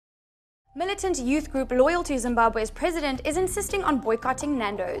Militant youth group loyal to Zimbabwe's president is insisting on boycotting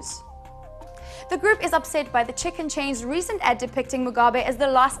Nandos. The group is upset by the chicken chain's recent ad depicting Mugabe as the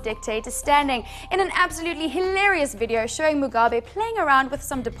last dictator standing in an absolutely hilarious video showing Mugabe playing around with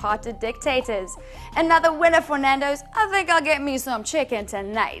some departed dictators. Another winner for Nandos. I think I'll get me some chicken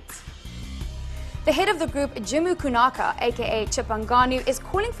tonight. The head of the group, Jimu Kunaka, aka Chipanganu, is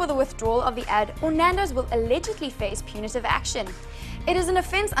calling for the withdrawal of the ad or Nandos will allegedly face punitive action. It is an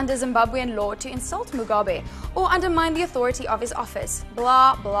offense under Zimbabwean law to insult Mugabe or undermine the authority of his office.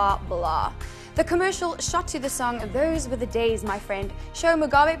 Blah, blah, blah. The commercial, shot to the song "Those Were the Days, My Friend," show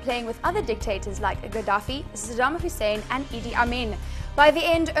Mugabe playing with other dictators like Gaddafi, Saddam Hussein and Idi Amin. By the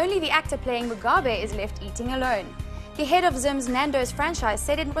end, only the actor playing Mugabe is left eating alone. The head of Zim's Nandos franchise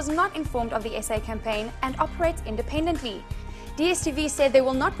said it was not informed of the SA campaign and operates independently. DSTV said they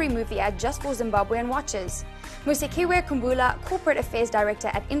will not remove the ad just for Zimbabwean watchers. Musekiwe Kumbula, Corporate Affairs Director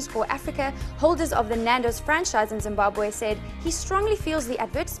at InScore Africa, holders of the Nandos franchise in Zimbabwe, said he strongly feels the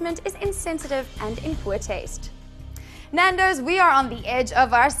advertisement is insensitive and in poor taste. Nandos, we are on the edge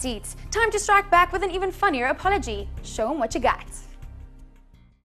of our seats. Time to strike back with an even funnier apology. Show 'em what you got.